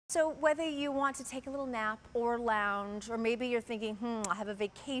So whether you want to take a little nap or lounge, or maybe you're thinking, I have a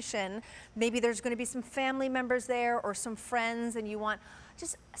vacation, maybe there's going to be some family members there or some friends and you want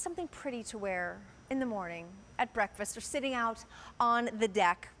just something pretty to wear in the morning, at breakfast, or sitting out on the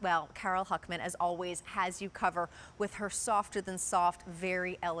deck, well, Carole Hochman, as always, has you cover with her softer than soft,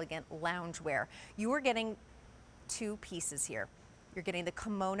 very elegant loungewear. You are getting two pieces here. You're getting the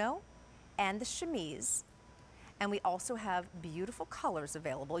kimono and the chemise. And we also have beautiful colors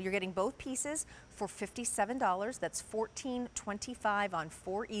available. You're getting both pieces for $57. That's $14.25 on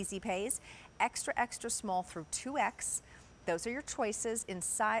 4 easy pays. Extra, extra small through 2X. Those are your choices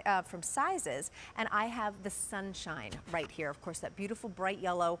from sizes. And I have the sunshine right here. Of course, that beautiful bright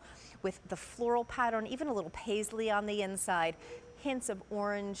yellow with the floral pattern, even a little paisley on the inside, hints of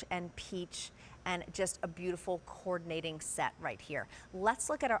orange and peach, and just a beautiful coordinating set right here. Let's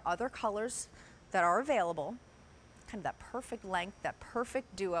look at our other colors that are available. Kind of that perfect length, that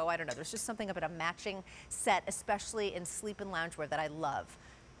perfect duo. I don't know, there's just something about a matching set, especially in sleep and loungewear, that I love.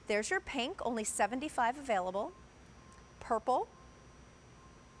 There's your pink, only 75 available. Purple,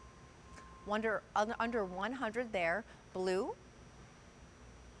 under 100 there. Blue,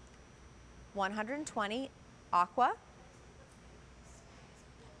 120. Aqua,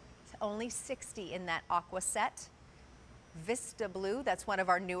 only 60 in that aqua set. Vista blue, that's one of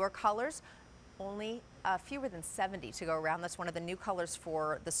our newer colors. Only fewer than 70 to go around. That's one of the new colors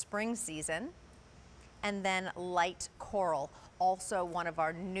for the spring season. And then light coral, also one of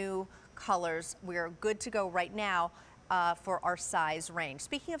our new colors. We're good to go right now for our size range.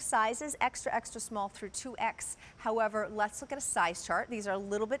 Speaking of sizes, extra, extra small through 2X. However, let's look at a size chart. These are a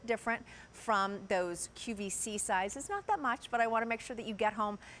little bit different from those QVC sizes. Not that much, but I want to make sure that you get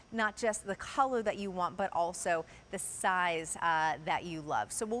home not just the color that you want, but also the size that you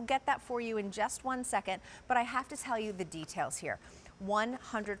love. So we'll get that for you in just 1 second, but I have to tell you the details here.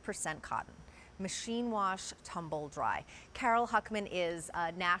 100% cotton. Machine wash, tumble dry. Carole Hochman is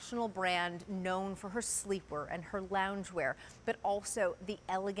a national brand known for her sleepwear and her loungewear, but also the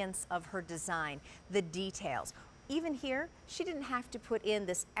elegance of her design, the details. Even here, she didn't have to put in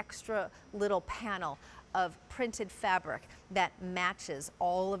this extra little panel of printed fabric that matches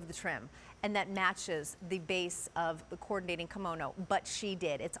all of the trim and that matches the base of the coordinating kimono, but she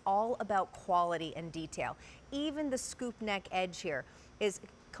did. It's all about quality and detail. Even the scoop neck edge here is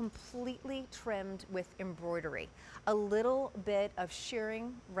completely trimmed with embroidery. A little bit of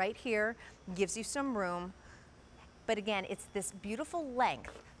shirring right here gives you some room, but again, it's this beautiful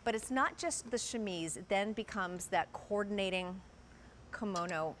length, but it's not just the chemise, it then becomes that coordinating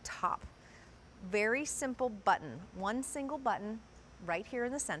kimono top. Very simple button, one single button right here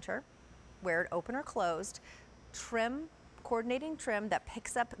in the center, wear it open or closed, trim, coordinating trim that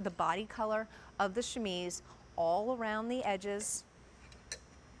picks up the body color of the chemise all around the edges,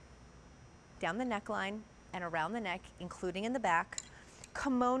 down the neckline and around the neck, including in the back.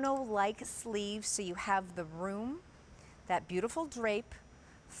 Kimono-like sleeves, so you have the room, that beautiful drape,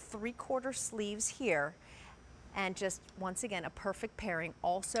 3/4 sleeves here, and just, once again, a perfect pairing,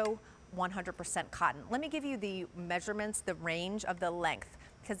 also 100% cotton. Let me give you the measurements, the range of the length,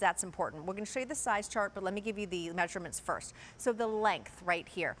 because that's important. We're going to show you the size chart, but let me give you the measurements first. So the length right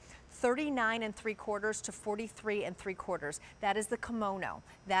here, 39 3/4 to 43 3/4. That is the kimono.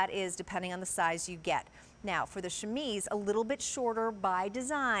 That is depending on the size you get. Now for the chemise, a little bit shorter by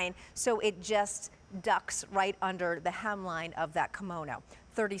design, so it just ducks right under the hemline of that kimono.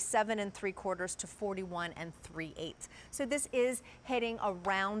 37 3/4 to 41 3/8. So this is hitting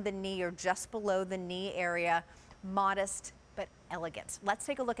around the knee or just below the knee area, modest but elegant. Let's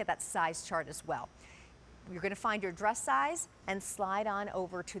take a look at that size chart as well. You're going to find your dress size and slide on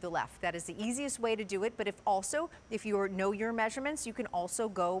over to the left. That is the easiest way to do it, but if you know your measurements, you can also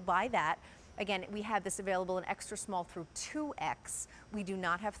go by that. Again, we have this available in extra small through 2X. We do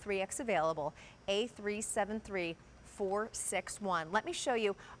not have 3X available. A373461. Let me show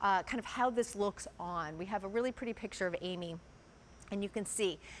you kind of how this looks on. We have a really pretty picture of Amy, and you can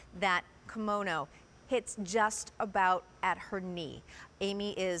see that kimono hits just about at her knee.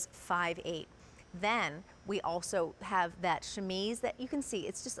 Amy is 5'8". Then we also have that chemise that you can see,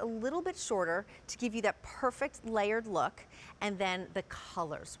 it's just a little bit shorter to give you that perfect layered look. And then the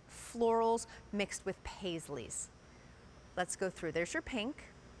colors, florals mixed with paisleys. Let's go through. There's your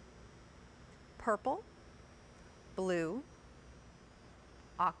pink, purple, blue,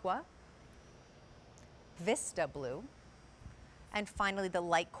 aqua, vista blue, and finally the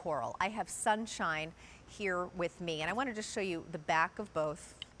light coral. I have sunshine here with me, and I want to just show you the back of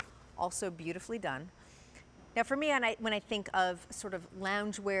both, also beautifully done. Now for me, when I think of sort of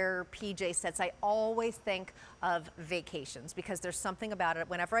loungewear PJ sets, I always think of vacations because there's something about it.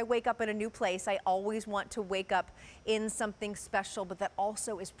 Whenever I wake up in a new place, I always want to wake up in something special, but that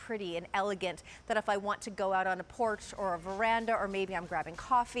also is pretty and elegant, that if I want to go out on a porch or a veranda, or maybe I'm grabbing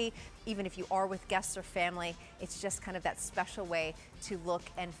coffee, even if you are with guests or family, it's just kind of that special way to look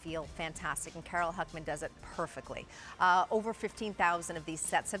and feel fantastic. And Carole Hochman does it perfectly. Over 15,000 of these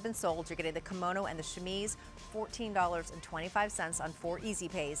sets have been sold. You're getting the kimono and the chemise, $14.25 on 4 easy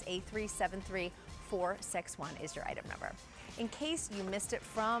pays. A373461 is your item number. In case you missed it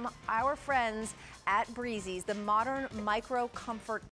from our friends at Breezy's, the modern micro comfort